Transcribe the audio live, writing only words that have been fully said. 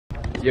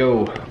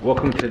Yo,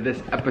 welcome to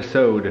this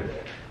episode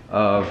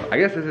of, I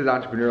guess this is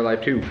Entrepreneur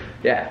Life too.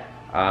 Yeah,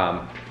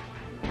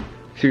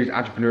 series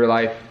Entrepreneur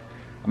Life.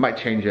 I might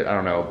change it, I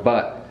don't know,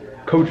 but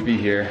Coach V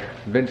here,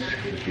 Vince,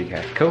 the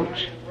VCast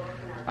coach.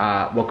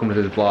 Welcome to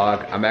this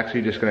vlog. I'm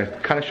actually just gonna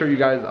kind of show you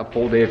guys a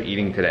full day of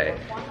eating today.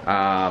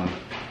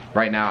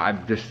 Right now,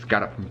 I've just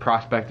got up from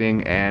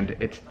prospecting and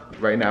it's,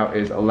 right now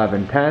is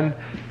 11:10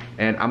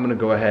 and I'm gonna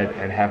go ahead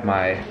and have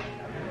my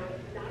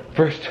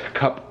first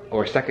cup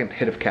or second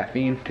hit of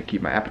caffeine to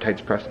keep my appetite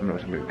suppressed. I'm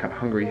gonna be kind of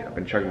hungry. I've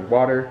been chugging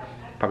water,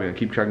 probably gonna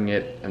keep chugging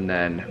it, and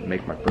then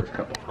make my first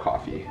cup of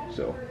coffee.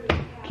 So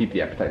keep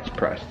the appetite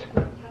suppressed.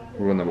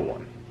 Rule number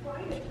one.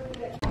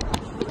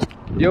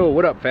 Yo,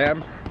 what up,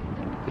 fam?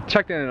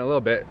 Checked in a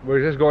little bit. We're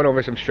just going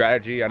over some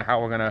strategy on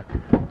how we're gonna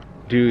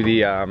do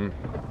the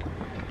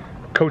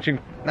coaching,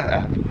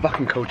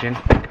 fucking coaching.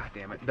 God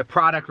damn it. The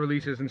product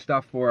releases and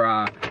stuff for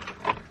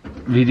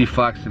VD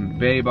Flex and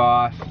Bay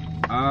Boss.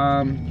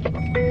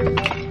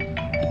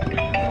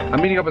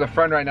 I'm meeting up with a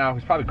friend right now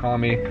who's probably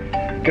calling me.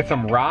 Get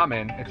some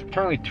ramen. It's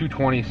currently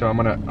 2:20, so I'm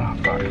gonna,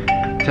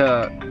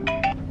 to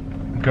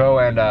go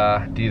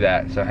and do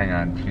that. So hang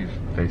on, she's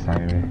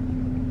FaceTiming me.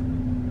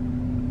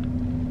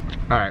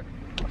 All right,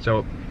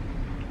 so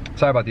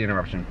sorry about the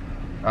interruption.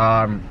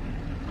 I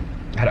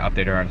had to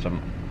update her on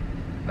some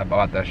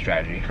about the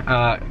strategy.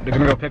 They're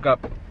gonna go pick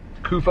up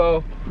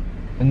Kufo,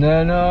 and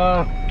then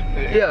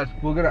yeah,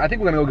 I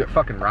think we're gonna go get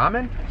fucking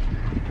ramen.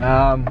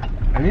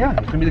 And yeah,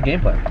 it's gonna be the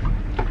game plan.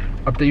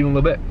 Update you in a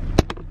little bit.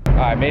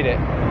 I made it.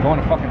 I'm going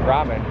to fucking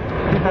ramen.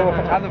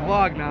 On the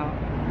vlog now.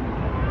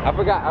 I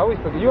forgot. I always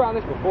forget. You were on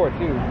this before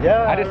too.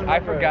 Yeah. I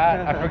forgot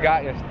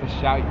to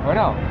shout you. Or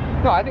no,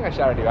 I think I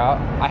shouted you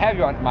out. I have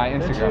you on my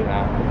Instagram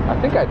now.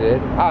 I think I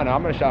did. I don't know.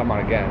 I'm gonna shout him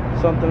out again.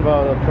 Something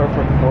about a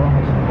perfect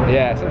form.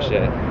 Yeah, some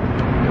shit.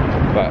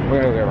 But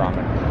we're gonna go get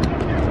ramen.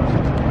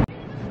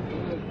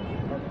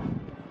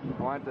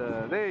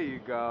 There you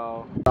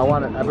go. I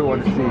want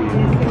everyone to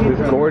see this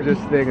gorgeous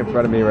thing in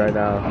front of me right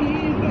now.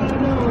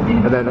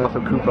 And then also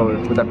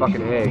Kufo with that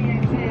fucking egg.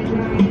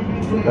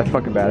 That's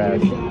fucking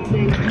badass.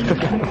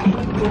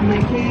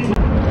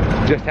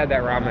 Just had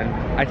that ramen.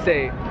 I'd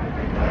say,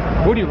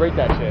 what do you rate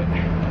that shit?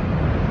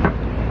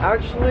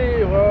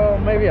 Actually, well,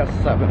 maybe a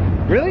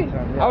 7. Really?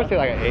 Yeah. I would say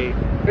like an 8.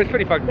 It's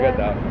pretty fucking good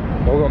though.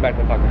 But we're going back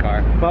to the fucking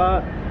car.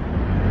 But,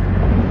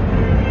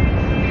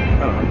 I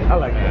don't know, I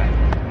like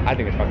that. I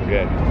think it's fucking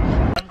good.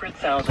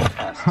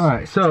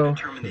 Alright, so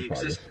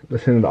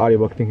listen to the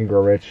audiobook Think and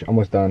Grow Rich.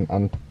 Almost done.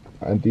 I'm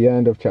at the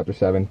end of chapter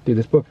 7. Dude,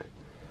 this book,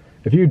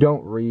 if you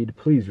don't read,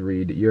 please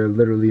read. You're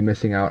literally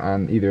missing out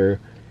on either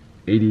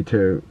 80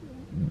 to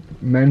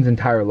men's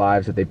entire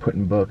lives that they put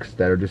in books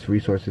that are just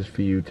resources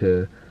for you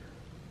to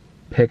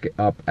pick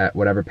up at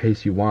whatever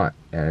pace you want,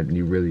 and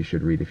you really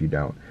should read if you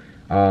don't.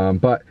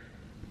 But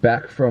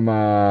back from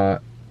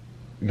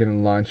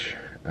getting lunch,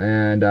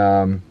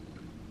 and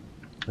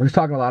we're just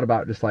talking a lot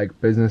about just like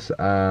business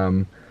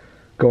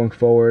going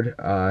forward,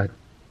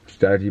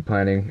 strategy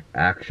planning,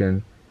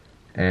 action,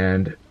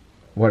 and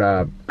what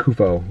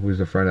Kufo, who's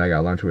a friend I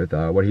got lunch with,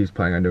 what he's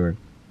planning on doing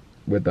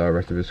with the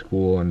rest of his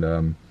school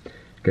and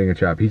getting a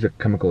job. He's a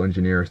chemical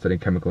engineer, studying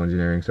chemical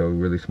engineering, so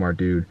really smart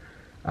dude.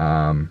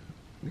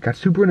 Got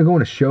super into going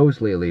to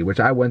shows lately, which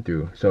I went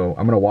through, so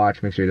I'm gonna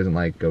watch, make sure he doesn't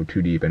like go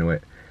too deep into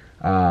it.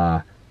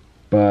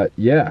 But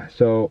yeah,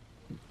 so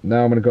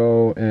now I'm gonna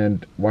go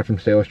and watch some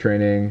sales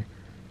training,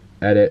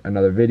 edit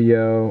another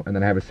video, and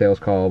then I have a sales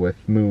call with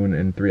Moon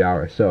in 3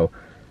 hours. So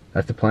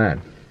that's the plan.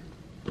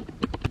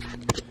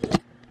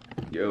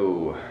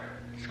 Yo,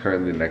 it's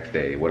currently the next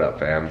day. What up,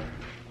 fam?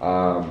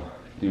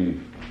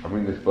 Dude, I'm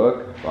reading this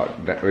book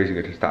about raising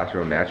your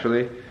testosterone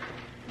naturally.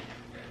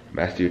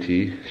 Master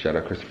UT, shout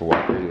out Christopher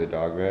Walker, you're the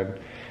dog man,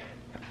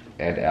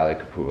 and Ali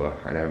Kapua.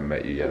 I never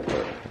met you yet,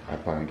 but I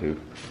plan to.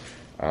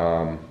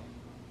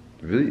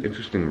 Really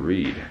interesting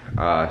read.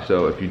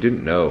 So if you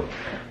didn't know,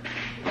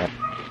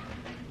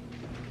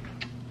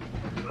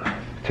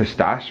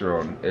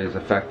 testosterone is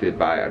affected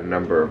by a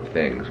number of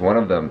things. One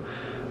of them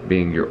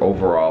being your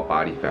overall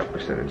body fat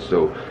percentage.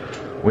 So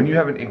when you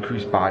have an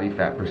increased body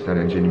fat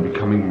percentage and you're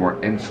becoming more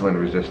insulin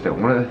resistant,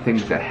 one of the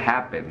things that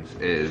happens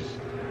is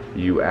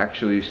you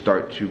actually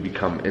start to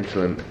become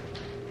insulin,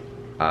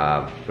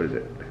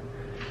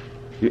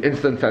 your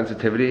insulin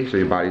sensitivity, so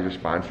your body's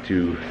response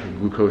to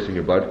glucose in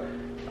your blood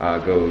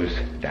goes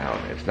down.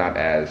 It's not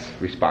as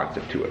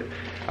responsive to it.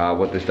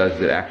 What this does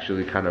is it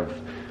actually kind of,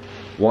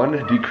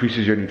 one,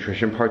 decreases your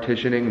nutrition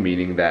partitioning,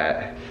 meaning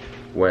that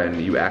when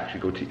you actually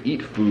go to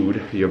eat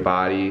food, your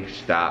body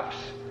stops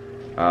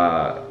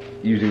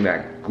using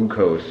that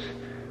glucose,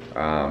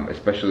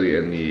 especially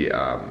in the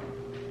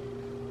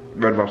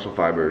red muscle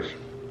fibers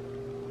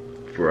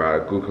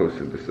for glucose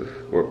synthesis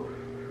or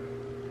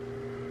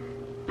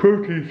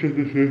protein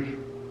synthesis.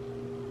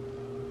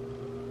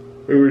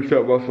 Every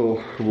cell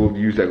muscle will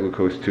use that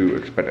glucose to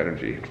expend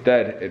energy.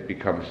 Instead, it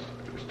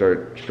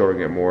start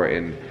storing it more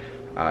in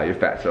your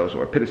fat cells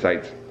or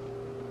epidocytes,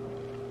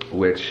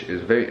 which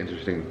is very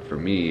interesting for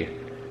me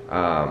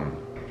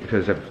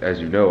because as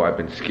you know, I've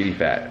been skinny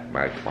fat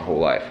my whole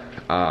life.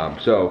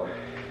 So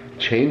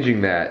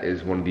changing that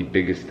is one of the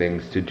biggest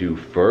things to do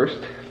first,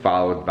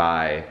 followed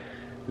by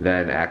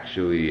then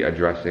actually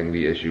addressing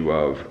the issue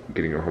of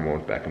getting your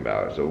hormones back in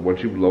balance. So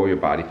once you lower your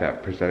body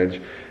fat percentage,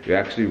 you're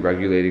actually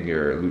regulating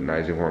your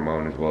luteinizing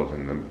hormone as well as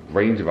in the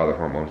range of other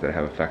hormones that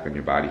have effect on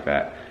your body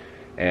fat.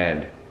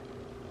 And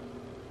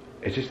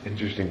it's just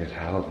interesting as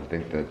hell to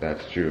think that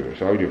that's true.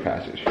 So I would do a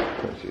passage.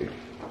 Let's see.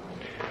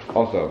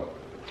 Also,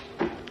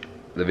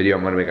 the video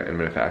I'm gonna make on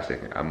intermittent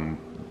fasting,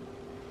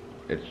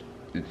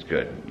 it's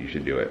good. You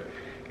should do it.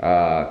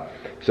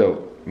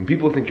 So when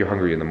people think you're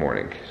hungry in the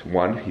morning,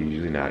 one, you're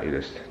usually not.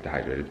 You're just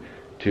dehydrated.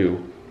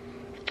 Two,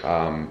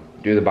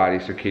 do the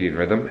body's circadian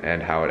rhythm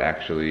and how it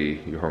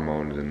actually, your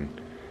hormones,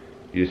 and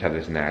you just have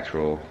this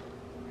natural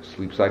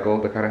sleep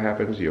cycle that kind of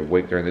happens. You're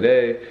awake during the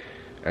day,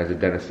 as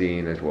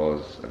adenosine as well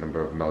as a number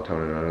of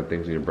melatonin and other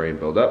things in your brain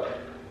build up.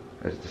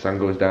 As the sun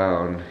goes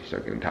down, you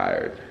start getting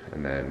tired,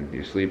 and then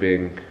you're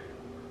sleeping,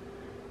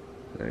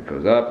 and then it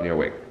goes up, and you're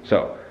awake.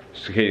 So,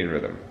 circadian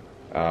rhythm.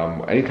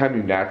 Anytime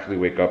you naturally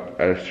wake up,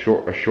 at a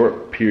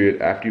short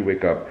period after you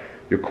wake up,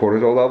 your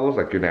cortisol levels,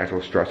 like your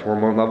natural stress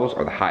hormone levels,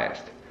 are the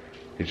highest.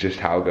 It's just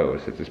how it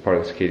goes. It's just part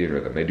of the circadian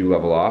rhythm. They do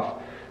level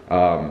off.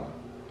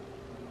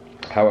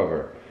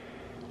 However,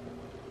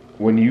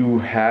 when you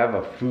have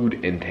a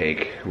food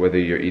intake, whether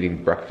you're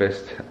eating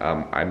breakfast,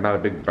 I'm not a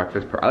big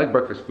breakfast I like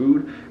breakfast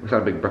food, I'm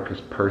not a big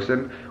breakfast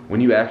person.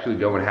 When you actually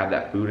go and have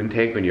that food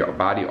intake, when your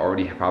body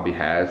already probably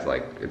has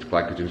like its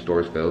glycogen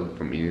stores filled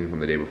from eating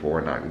from the day before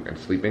and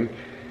sleeping,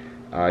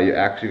 you're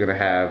actually gonna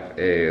have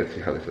a, let's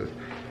see how this is,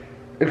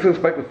 insulin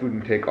spike with food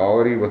intake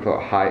already with a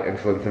high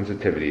insulin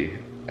sensitivity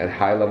and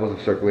high levels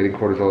of circulating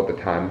cortisol at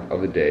the time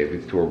of the day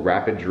leads to a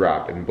rapid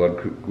drop in blood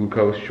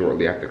glucose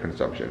shortly after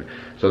consumption.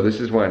 So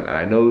this is when, and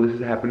I know this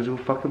happens to a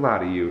fucking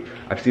lot of you,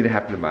 I've seen it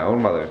happen to my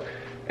own mother,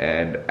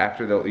 and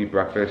after they'll eat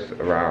breakfast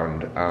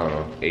around, I don't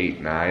know,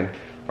 8, 9,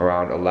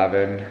 around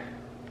 11,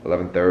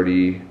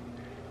 11:30,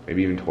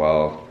 maybe even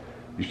 12,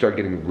 you start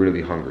getting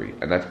really hungry.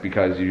 And that's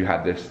because you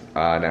have this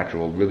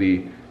natural,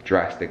 really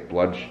drastic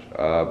blood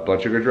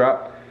sugar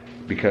drop,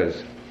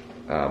 because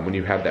when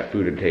you have that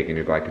food intake and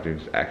your glycogen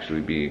is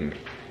actually being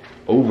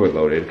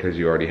overloaded because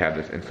you already have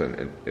this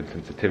insulin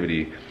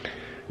insensitivity,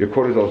 your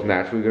cortisol is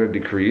naturally going to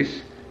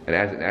decrease, and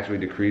as it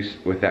naturally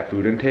decreases with that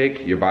food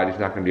intake, your body's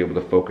not going to be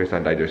able to focus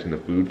on digesting the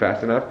food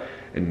fast enough,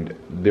 and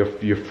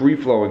your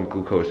free-flowing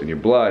glucose in your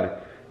blood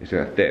is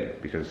going to thin,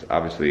 because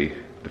obviously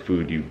the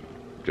food you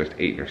just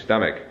ate in your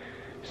stomach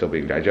is still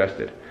being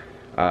digested.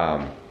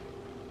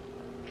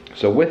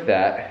 So with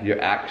that,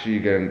 you're actually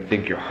going to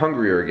think you're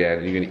hungrier again,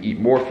 and you're going to eat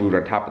more food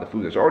on top of the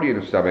food that's already in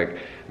your stomach,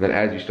 and then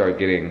as you start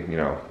getting,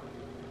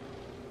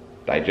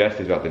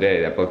 digested throughout the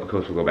day, that blood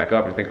glucose will go back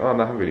up, and you think, oh, I'm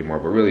not hungry anymore,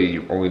 but really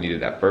you only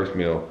needed that first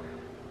meal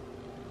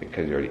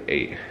because you already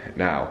ate.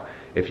 Now,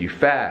 if you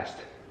fast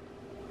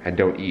and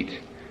don't eat,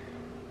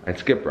 and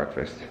skip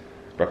breakfast,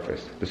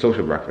 the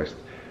social breakfast,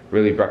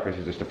 really breakfast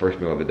is just the first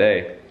meal of the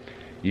day,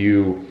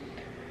 you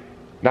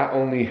not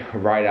only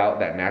ride out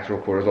that natural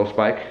cortisol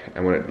spike,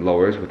 and when it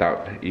lowers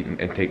without eating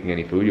and taking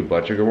any food, your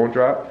blood sugar won't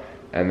drop,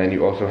 and then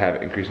you also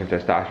have increase in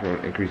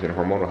testosterone, increase in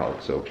hormonal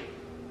health, so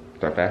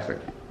start fasting.